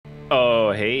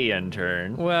Oh, hey,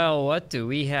 intern. Well, what do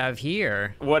we have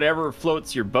here? Whatever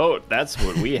floats your boat, that's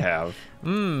what we have.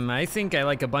 I think I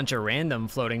like a bunch of random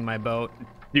floating my boat.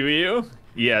 Do you?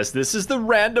 Yes, this is the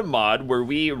random mod where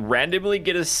we randomly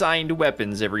get assigned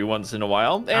weapons every once in a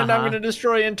while, and I'm going to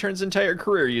destroy Intern's entire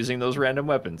career using those random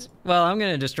weapons. Well, I'm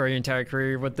going to destroy your entire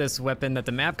career with this weapon that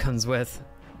the map comes with.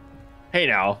 Hey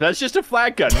now, that's just a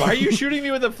flat gun. Why are you shooting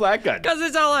me with a flat gun? Because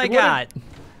it's all I got.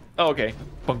 Oh, okay.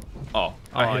 Oh,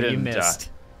 you missed.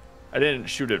 I didn't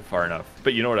shoot it far enough.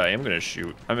 But you know what I am gonna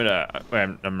shoot? I'm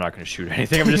not gonna shoot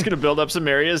anything. I'm just gonna build up some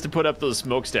areas to put up those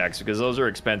smokestacks because those are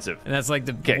expensive. And that's like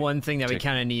the one thing that we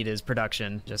kind of need is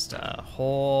production. Just a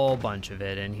whole bunch of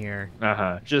it in here.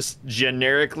 Just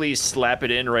generically slap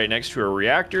it in right next to a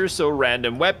reactor so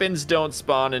random weapons don't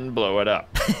spawn and blow it up.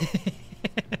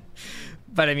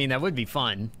 But I mean, that would be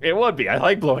fun. It would be. I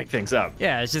like blowing things up.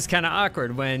 Yeah, it's just kind of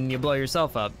awkward when you blow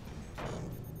yourself up.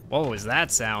 What was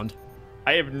that sound?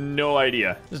 I have no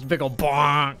idea. Just a big ol'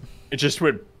 bonk. It just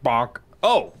went bonk.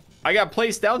 Oh, I got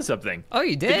placed down something. Oh,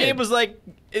 you did?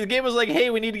 The game was like, hey,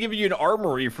 we need to give you an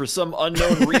armory for some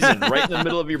unknown reason right in the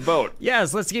middle of your boat.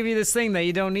 Yes, let's give you this thing that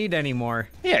you don't need anymore.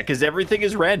 Yeah, because everything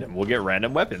is random. We'll get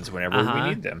random weapons whenever we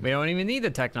need them. We don't even need the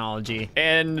technology.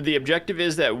 And the objective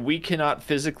is that we cannot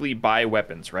physically buy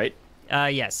weapons, right?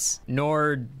 Yes,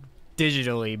 nor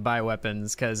digitally buy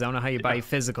weapons, because I don't know how you buy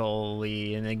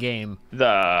physically in a game.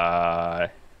 I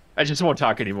just won't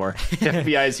talk anymore. The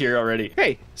FBI's here already.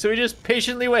 Hey, so we just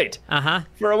patiently wait.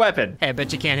 For a weapon. Hey, I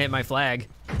bet you can't hit my flag.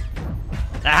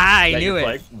 Ah, I knew it.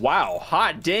 Flag? Wow,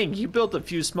 hot dang, you built a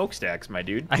few smokestacks, my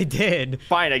dude. I did.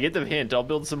 Fine, I get the hint. I'll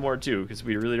build some more too, because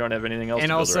we really don't have anything else to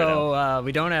build right now. And also,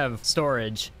 we don't have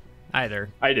storage either.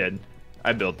 I did.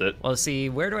 I built it. Well, see,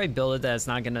 where do I build it that's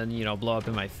not gonna, blow up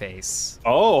in my face?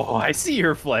 Oh, I see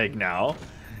your flag now.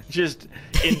 Just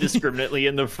indiscriminately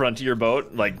in the front of your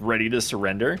boat, like ready to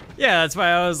surrender. Yeah, that's why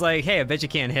I was like, hey, I bet you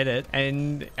can't hit it.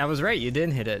 And I was right, you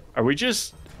didn't hit it. Are we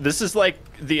just... This is like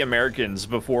the Americans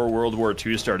before World War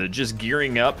II started, just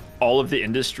gearing up all of the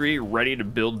industry, ready to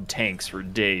build tanks for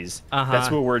days.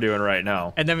 That's what we're doing right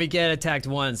now. And then we get attacked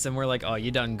once, and we're like, oh, you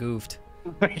done goofed.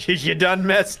 You done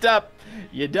messed up.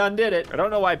 You done did it. I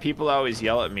don't know why people always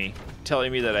yell at me,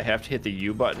 telling me that I have to hit the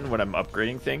U button when I'm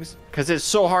upgrading things, because it's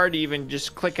so hard to even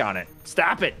just click on it.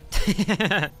 Stop it.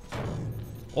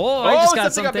 Oh, I just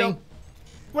got something.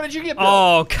 What did you get, Bill?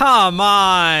 Oh, come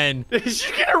on. Did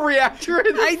you get a reactor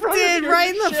in the front? I did, right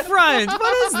in the front.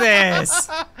 What is this?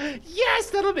 Yes,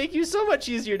 that'll make you so much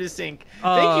easier to sink.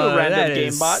 Thank you, random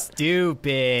game bot.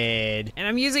 Stupid. And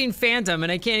I'm using Phantom, and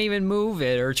I can't even move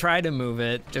it or try to move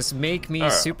it. Just make me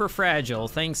super fragile.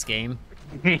 Thanks, game.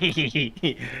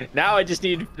 Now I just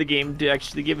need the game to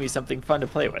actually give me something fun to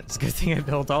play with. It's a good thing I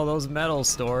built all those metal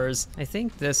stores. I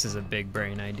think this is a big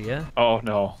brain idea. Oh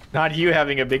no, not you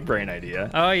having a big brain idea.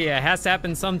 Oh yeah, it has to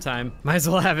happen sometime. Might as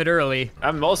well have it early.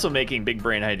 I'm also making big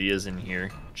brain ideas in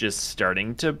here. Just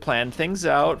starting to plan things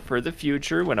out for the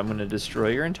future when I'm gonna destroy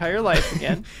your entire life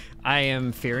again. I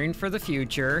am fearing for the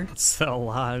future. It's a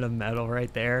lot of metal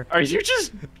right there. Are you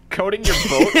just coating your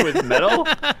boat with metal?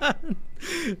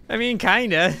 I mean,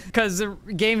 kinda, because the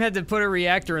game had to put a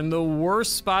reactor in the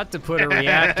worst spot to put a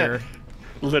reactor.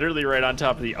 Literally right on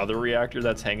top of the other reactor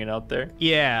that's hanging out there.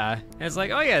 Yeah, and it's like,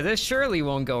 oh yeah, this surely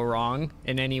won't go wrong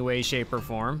in any way, shape, or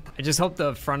form. I just hope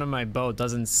the front of my boat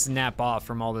doesn't snap off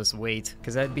from all this weight,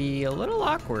 because that'd be a little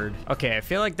awkward. Okay, I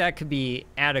feel like that could be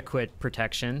adequate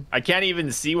protection. I can't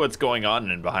even see what's going on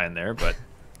in behind there, but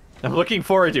I'm looking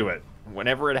forward to it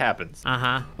whenever it happens.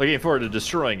 Looking forward to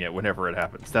destroying it whenever it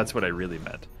happens. That's what I really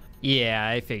meant. Yeah,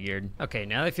 I figured. Okay,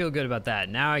 now I feel good about that.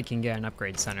 Now I can get an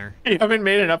upgrade center. You haven't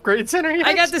made an upgrade center yet?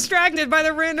 I got distracted by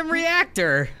the random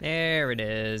reactor. There it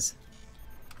is.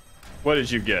 What did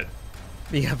you get?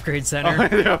 The upgrade center.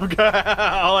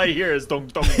 All I hear is dong,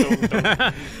 dong,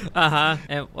 dong, dong.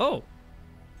 And whoa.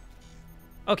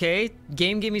 Okay,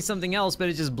 game gave me something else, but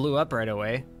it just blew up right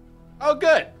away. Oh,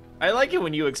 good. I like it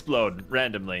when you explode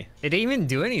randomly. It didn't even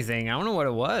do anything. I don't know what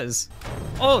it was.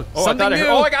 Oh, something new.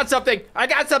 I got something. I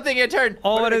got something, intern.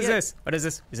 Oh, what is this? What is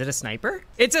this? Is it a sniper?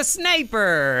 It's a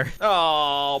sniper.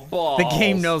 Oh, balls. The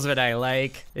game knows what I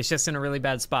like. It's just in a really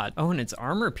bad spot. Oh, and it's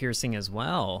armor piercing as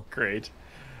well. Great.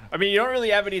 I mean, you don't really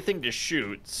have anything to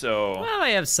shoot, so. Well, I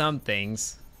have some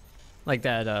things. Like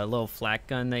that little flak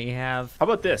gun that you have. How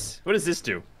about this? What does this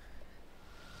do?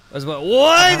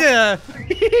 What?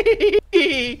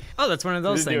 Oh, that's one of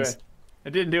those things.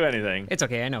 It didn't do anything. It's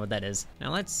okay, I know what that is.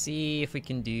 Now let's see if we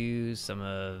can do some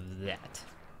of that.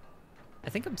 I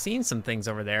think I'm seeing some things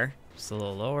over there. Just a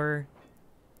little lower.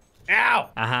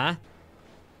 Ow!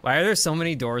 Why are there so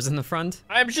many doors in the front?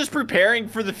 I'm just preparing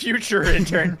for the future,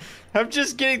 intern. I'm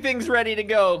just getting things ready to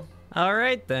go. All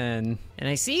right, then. And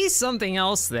I see something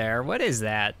else there. What is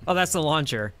that? Oh, that's the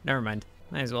launcher. Never mind.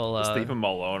 Might as well Just leave him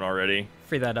alone already.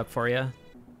 free that up for you.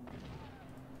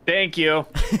 Thank you.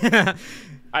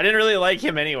 I didn't really like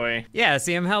him anyway. Yeah,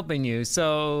 see, I'm helping you.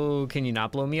 So, can you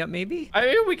not blow me up, maybe? I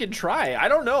mean, we can try. I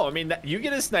don't know. I mean, you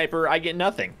get a sniper, I get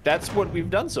nothing. That's what we've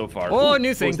done so far. Oh, Ooh,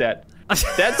 new thing. What was that?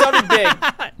 That sounded big.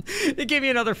 It gave me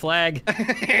another flag.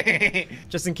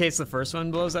 Just in case the first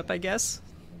one blows up, I guess.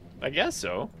 I guess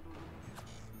so.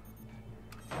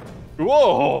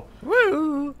 Whoa!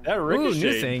 Woo! That ricocheted.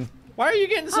 Ooh, new thing. Why are you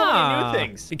getting so many new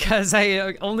things? Because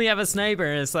I only have a sniper,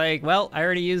 and it's like, well, I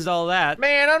already used all that.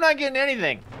 Man, I'm not getting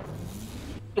anything.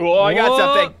 Oh, I got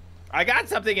something. I got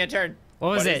something, intern. What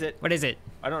was it? What is it?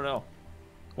 I don't know.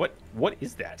 What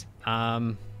is that?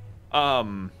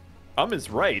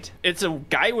 Is right. It's a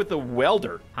guy with a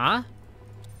welder. Huh?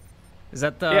 Is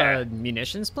that the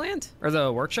munitions plant? Or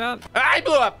the workshop? I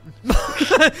blew up!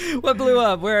 What blew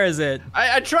up? Where is it?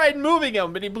 I tried moving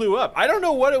him, but he blew up. I don't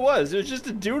know what it was. It was just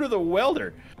a dude with a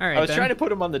welder. All right, I was trying to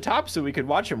put him on the top so we could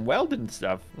watch him weld and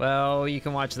stuff. Well, you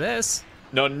can watch this.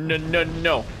 No, no, no,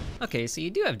 no. Okay, so you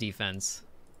do have defense.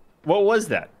 What was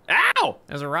that? Ow!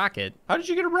 There's a rocket. How did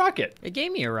you get a rocket? It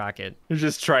gave me a rocket. You're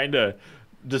just trying to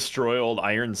destroy old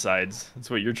Ironsides.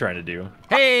 That's what you're trying to do.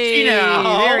 Hey,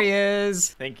 there he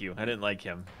is. Thank you. I didn't like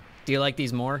him. Do you like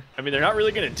these more? I mean, they're not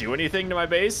really going to do anything to my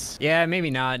base. Yeah,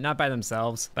 maybe not. Not by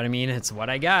themselves. But I mean, it's what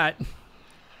I got.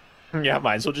 Yeah,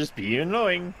 might as well just be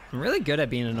annoying. I'm really good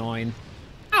at being annoying.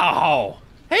 Oh!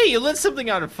 Hey, you lit something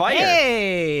on fire.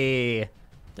 Hey!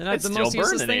 They're not It's the still most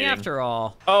useless thing burninating. after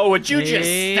all. Oh, would you just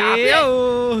stop it?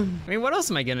 Hey-o. I mean, what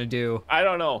else am I gonna do? I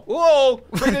don't know. Whoa!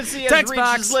 Frequency has Text reached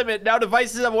box. its limit. Now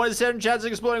devices have 1 in 7 chance of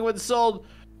exploding when sold.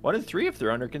 1 in 3 if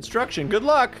they're under construction. Good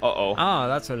luck. Uh-oh. Oh,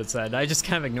 that's what it said. I just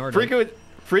kind of ignored it.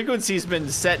 Frequency's been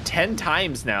set 10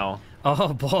 times now.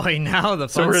 Oh boy, now the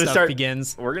fun stuff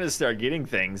begins. We're gonna start getting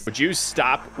things. Would you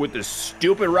stop with the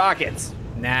stupid rockets?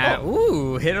 Nah. Oh.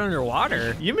 Ooh, hit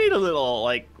underwater. You made a little,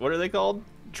 like, what are they called?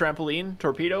 Trampoline?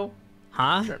 Torpedo?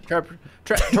 Huh?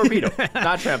 Torpedo,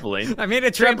 not trampoline. I made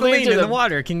a trampoline to in the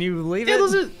water. Can you believe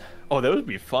it? Oh, that would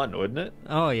be fun, wouldn't it?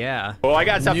 Oh, yeah. Oh, I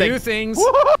got something. New things.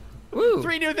 Ooh.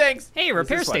 3 new things. Hey,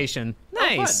 repair station.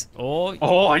 Nice.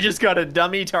 Oh, I just got a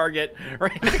dummy target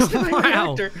right next to my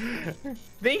Wow. reactor.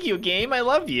 Thank you, game. I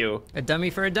love you. A dummy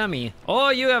for a dummy. Oh,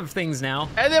 you have things now.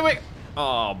 And then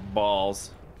oh,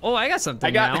 balls. Oh, I got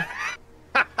something now.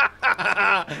 I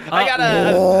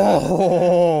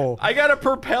got a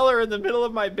propeller in the middle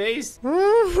of my base.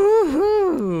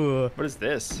 Woo-hoo-hoo. What is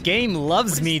this? Game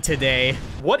loves me today.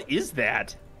 What is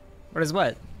that? What is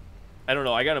what? I don't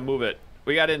know. I gotta move it.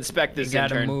 We gotta inspect this. You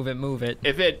gotta intern. move it.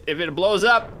 If it blows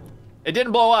up, it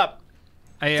didn't blow up.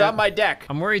 It's on my deck.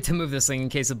 I'm worried to move this thing in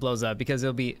case it blows up because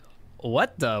it'll be,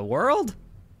 what the world?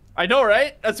 I know,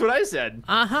 right? That's what I said.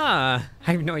 Uh-huh.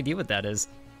 I have no idea what that is.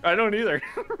 I don't either.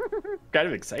 Kind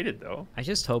of excited though. I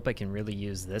just hope I can really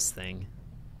use this thing.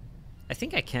 I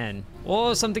think I can.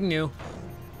 Oh, something new.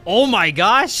 Oh my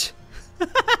gosh!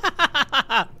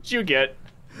 What'd you get?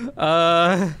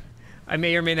 I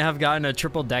may or may not have gotten a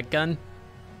triple deck gun.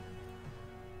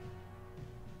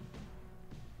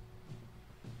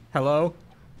 Hello?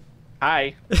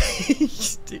 Hi.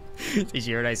 Did you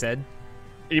hear what I said?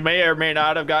 You may or may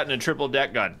not have gotten a triple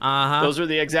deck gun. Uh-huh. Those were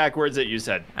the exact words that you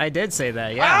said. I did say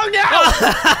that, yeah. Oh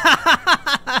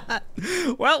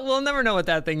no! Well, we'll never know what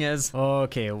that thing is.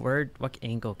 Okay, what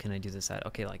angle can I do this at?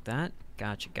 Okay, like that?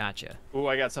 Gotcha. Ooh,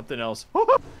 I got something else.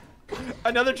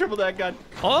 Another triple deck gun.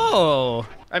 Oh!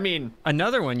 I mean...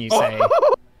 Another one, you say.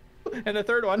 And a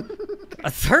third one.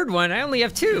 A third one? I only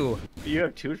have 2. You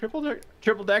have 2 triple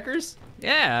deckers?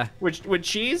 Yeah. With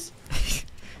cheese?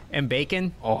 And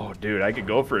bacon? Oh, dude, I could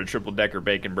go for a triple decker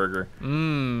bacon burger.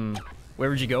 Mmm. Where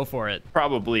would you go for it?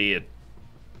 Probably at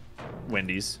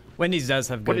Wendy's. Wendy's does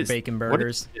have good bacon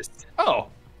burgers. Oh.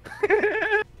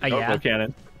 Yeah. No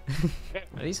cannon.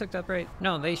 Are these hooked up right?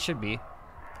 No, they should be.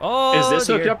 Oh, is this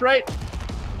dear. hooked up right?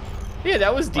 Yeah,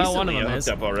 that was decently one of them hooked is.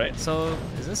 up all right. So,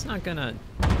 is this not gonna...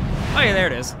 Oh, yeah, there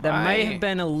it is. That might have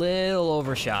been a little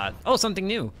overshot. Oh, something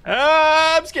new.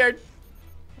 I'm scared.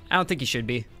 I don't think you should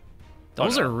be.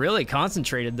 Those are really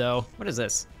concentrated, though. What is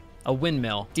this? A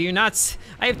windmill. Do you not...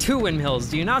 I have 2 windmills.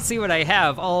 Do you not see what I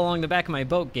have all along the back of my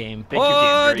boat game?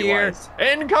 Oh, dear. Wise.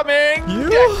 Incoming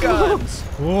deck guns.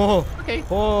 Whoa. Okay.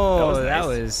 Oh, that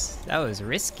was that was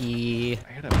risky.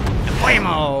 I gotta...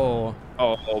 Whammo.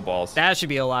 Oh, balls. That should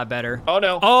be a lot better. Oh,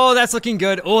 no. Oh, that's looking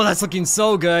good. Oh, that's looking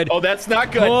so good. Oh, that's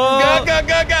not good. Whoa. Go.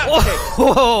 Okay.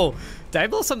 Whoa. Did I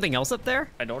blow something else up there?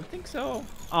 I don't think so.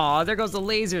 Aw, there goes the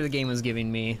laser the game was giving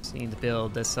me. Just need to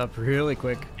build this up really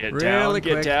quick. Get really down, quick.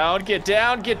 get down, get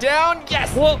down, get down.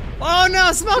 Yes! Whoa! Oh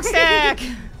no, smokestack!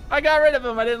 I got rid of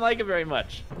him. I didn't like it very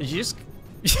much. Did you just...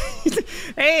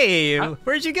 Hey,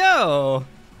 where'd you go?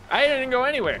 I didn't go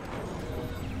anywhere.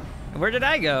 Where did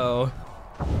I go?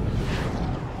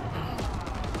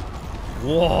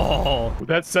 Whoa.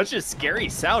 That's such a scary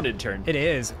sound, Intern. It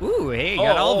is. Ooh, hey,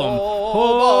 got all of them.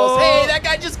 Balls. Hey, that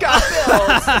guy just got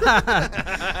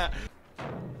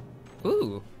bills.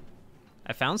 Ooh,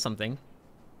 I found something.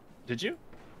 Did you?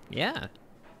 Yeah.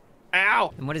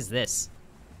 Ow. And what is this?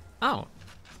 Oh,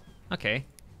 okay.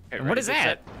 Hey, And what is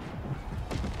that?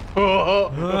 Oh.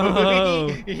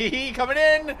 Coming in. Coming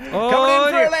in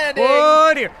for dear. a landing.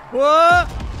 Oh dear. Whoa.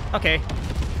 Okay.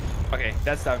 Okay,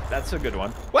 that's a good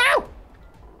one. Wow.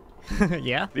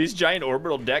 Yeah. These giant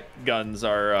orbital deck guns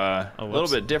are a little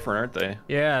bit different, aren't they?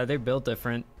 Yeah, they're built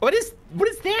different. What is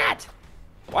that?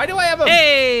 Why do I have a?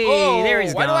 Hey, oh, there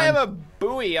he's why gone. do I have a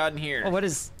buoy on here? Oh, what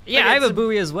is? Yeah, I have a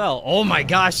buoy as well. Oh my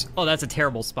gosh. Oh, that's a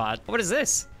terrible spot. What is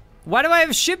this? Why do I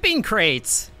have shipping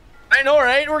crates? I know,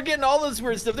 right? We're getting all this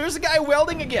weird stuff. There's a guy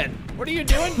welding again. What are you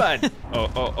doing, bud?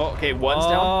 oh. Okay, one's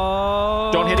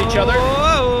down. Don't hit each other.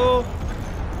 Oh.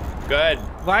 Good.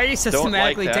 Why are you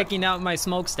systematically that. taking out my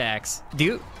smokestacks?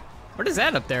 Dude, what is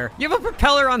that up there? You have a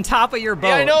propeller on top of your boat.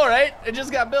 Yeah, I know, right? It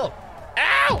just got built.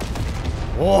 Ow!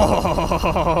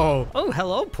 Whoa! Oh,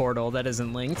 hello, portal that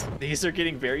isn't linked. These are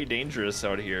getting very dangerous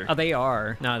out here. Oh, they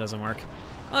are. No, it doesn't work.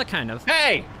 Well, kind of.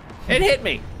 Hey! It hit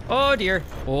me. Oh dear.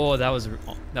 Oh, that was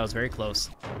very close.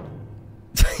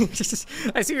 I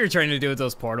see what you're trying to do with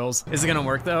those portals. Is it gonna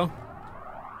work though?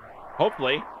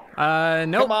 Hopefully.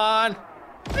 Nope. Come on.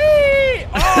 Whee!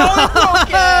 Oh, broke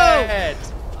it!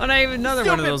 Oh, not even another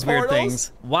one of Stupid those weird portals.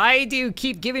 things. Why do you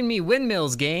keep giving me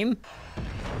windmills, game?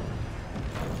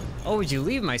 Oh, would you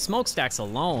leave my smokestacks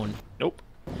alone? Nope.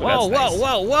 Whoa,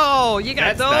 whoa! You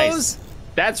got That's those? nice.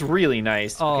 That's really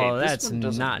nice. Oh, okay, this that's one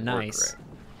doesn't not work nice. right.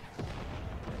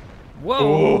 Whoa!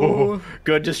 Oh,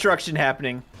 good destruction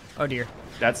happening. Oh dear.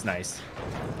 That's nice.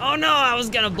 Oh no, I was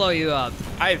gonna blow you up.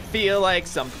 I feel like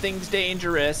something's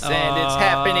dangerous and it's Oh,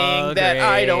 happening that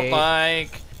I don't great.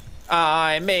 like.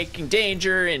 I'm making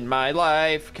danger in my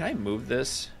life. Can I move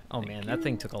this? Oh man, that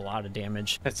thing took a lot of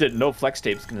damage. That's it. No flex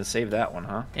tape's gonna save that one,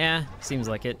 huh? Yeah, seems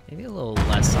like it. Maybe a little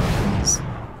less on these.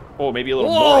 Oh, maybe a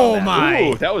little Whoa, more. On that. my.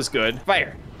 Ooh, that was good.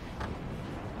 Fire.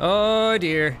 Oh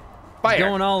dear. Fire.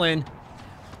 Going all in.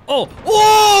 Oh!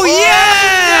 Oh,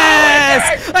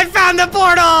 yes! no, I found the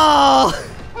portal!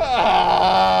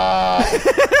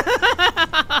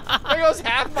 There goes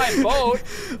half my boat.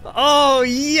 Oh,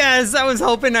 yes! I was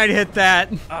hoping I'd hit that.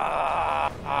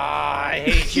 I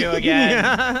hate you again.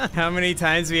 Yeah. How many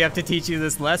times do we have to teach you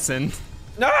this lesson?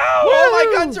 No! Oh,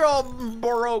 my guns are all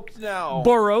baroqued now.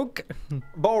 Baroque.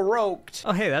 Baroqued.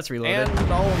 Oh, hey, that's reloaded.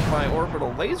 And all of my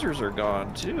orbital lasers are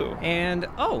gone too. And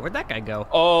oh, where'd that guy go?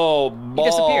 Oh, He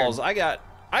disappeared. balls!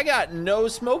 I got no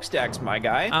smokestacks, my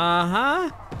guy. Uh-huh.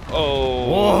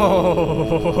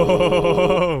 Oh.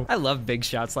 Whoa. I love big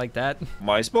shots like that.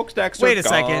 My smokestacks are Wait a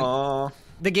gone. second.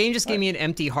 The game just gave me an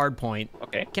empty hard point.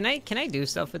 Okay. Can I do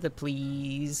stuff with it,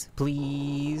 please?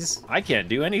 Please. I can't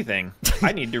do anything.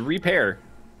 I need to repair.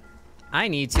 I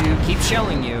need to keep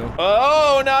shelling you.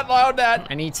 Oh, not allowed that.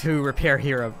 I need to repair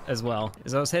here as well.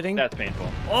 Is those hitting? That's painful.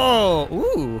 Oh,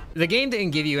 ooh. The game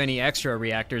didn't give you any extra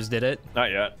reactors, did it? Not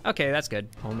yet. Okay, that's good.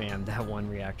 Oh man, that one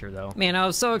reactor though. Man, I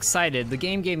was so excited. The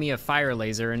game gave me a fire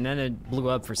laser and then it blew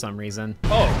up for some reason.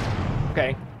 Oh,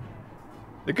 okay.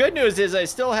 The good news is I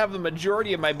still have the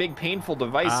majority of my big painful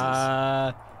devices.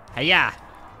 Yeah.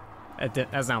 That's not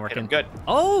Hit 'em working. good.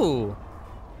 Oh,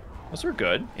 Those are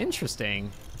good.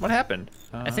 interesting. What happened?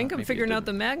 I think I'm figuring out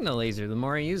the magna laser the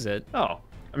more I use it. Oh.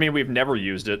 I mean, we've never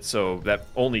used it, so that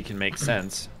only can make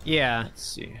sense. Yeah. Let's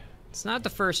see. It's not the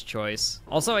first choice.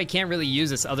 Also, I can't really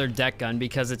use this other deck gun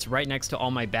because it's right next to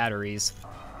all my batteries.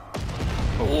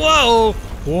 Whoa!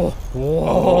 Whoa!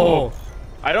 Whoa!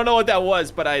 I don't know what that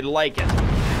was, but I like it.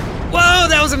 Whoa,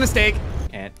 that was a mistake.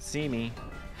 Can't see me.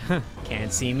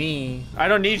 Can't see me. I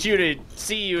don't need you to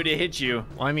see you to hit you.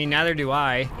 Well, I mean, neither do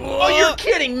I. Oh, you're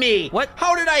kidding me! What?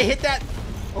 How did I hit that?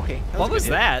 Okay. What was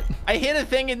that? I hit a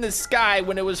thing in the sky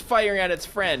when it was firing at its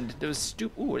friend. It was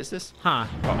stupid. Ooh, what is this? Huh.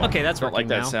 Uh-oh. Okay, that's Don't working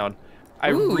like that now. sound.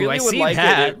 I Ooh, really I would see like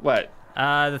that. it. What?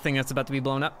 The thing that's about to be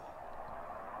blown up.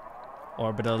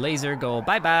 Orbital laser, go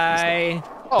bye-bye.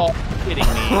 Oh, kidding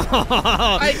me.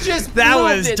 I just That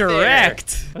moved was it direct.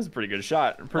 There. That was a pretty good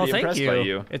shot. I'm pretty Well, thank impressed you. by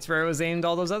you. It's where it was aimed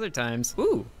all those other times.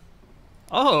 Ooh.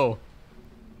 Oh,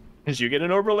 Did you get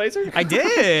an orbital laser? I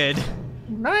did.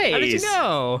 Nice. How did you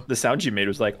know? The sound you made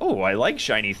was like, oh, I like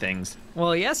shiny things.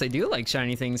 Well, yes, I do like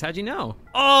shiny things. How'd you know?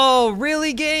 Oh,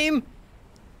 really, game?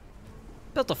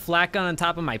 Built a flat gun on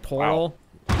top of my portal. Wow.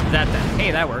 That then.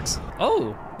 Hey, that works.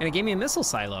 Oh, and it gave me a missile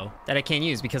silo that I can't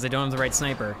use because I don't have the right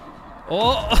sniper.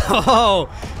 Oh,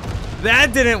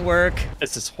 that didn't work.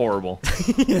 This is horrible.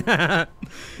 Yeah.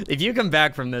 If you come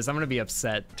back from this, I'm gonna be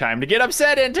upset. Time to get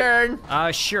upset, intern.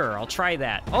 Sure, I'll try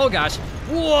that. Oh gosh.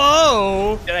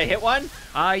 Whoa! Did I hit one?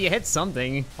 You hit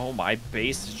something. Oh, my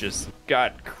base just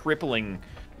got crippling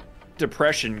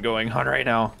depression going on right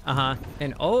now. Uh-huh.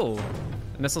 And oh,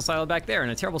 a missile silo back there in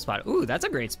a terrible spot. Ooh, that's a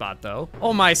great spot though.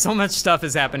 Oh my, so much stuff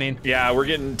is happening. Yeah, we're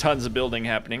getting tons of building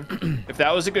happening. If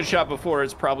that was a good shot before,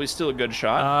 it's probably still a good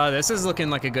shot. This is looking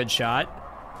like a good shot.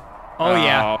 Oh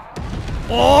yeah.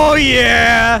 Oh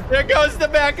yeah! There goes the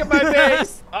back of my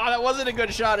base. Oh, that wasn't a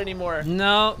good shot anymore.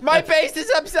 No. My base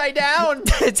is upside down.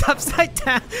 It's upside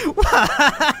down.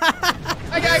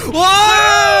 I got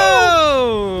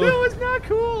Whoa! That was not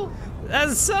cool.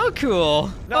 That's so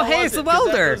cool. No, oh, hey, it's the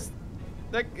welder. He's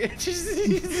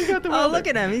got the welder. Oh, look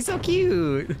at him. He's so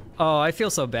cute. Oh, I feel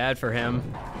so bad for him.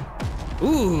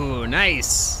 Ooh, nice.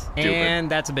 Stupid. And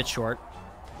that's a bit short.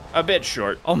 A bit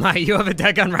short. Oh my, you have a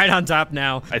deck gun right on top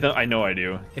now. I know I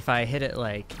do. If I hit it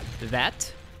like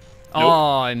that. Nope.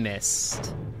 Oh, I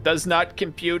missed. Does not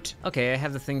compute. Okay, I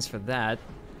have the things for that.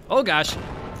 Oh gosh.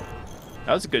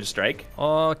 That was a good strike.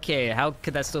 Okay, how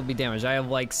could that still be damaged? I have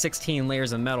like 16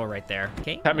 layers of metal right there.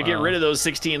 Okay. Time to get rid of those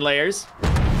 16 layers.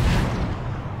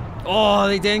 Oh,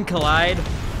 they didn't collide.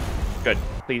 Good.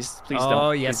 Please don't.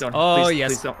 Oh yes. Please don't. Oh Please, yes.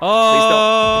 Please don't.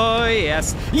 Oh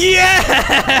yes.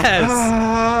 Yes!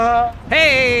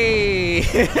 Hey!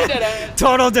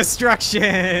 Total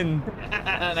destruction.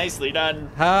 Nicely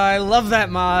done. I love that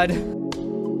mod.